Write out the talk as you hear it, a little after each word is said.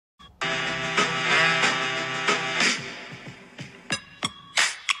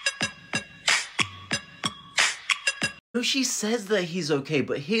So she says that he's okay,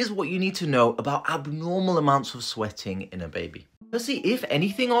 but here's what you need to know about abnormal amounts of sweating in a baby. Firstly, if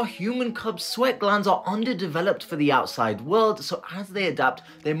anything, our human cubs' sweat glands are underdeveloped for the outside world, so as they adapt,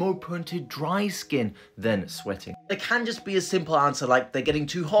 they're more prone to dry skin than sweating. There can just be a simple answer like they're getting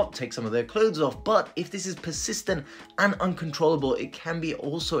too hot, take some of their clothes off, but if this is persistent and uncontrollable, it can be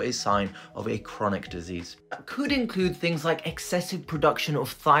also a sign of a chronic disease. That could include things like excessive production of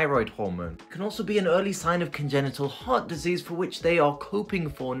thyroid hormone. It can also be an early sign of congenital heart disease for which they are coping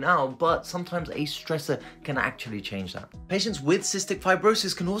for now, but sometimes a stressor can actually change that. Patients with cystic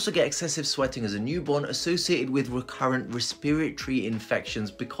fibrosis can also get excessive sweating as a newborn associated with recurrent respiratory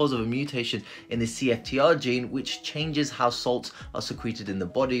infections because of a mutation in the CFTR gene, which changes how salts are secreted in the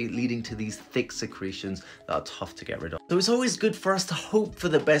body, leading to these thick secretions that are tough to get rid of. So it's always good for us to hope for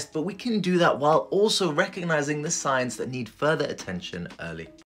the best, but we can do that while also recognizing the signs that need further attention early.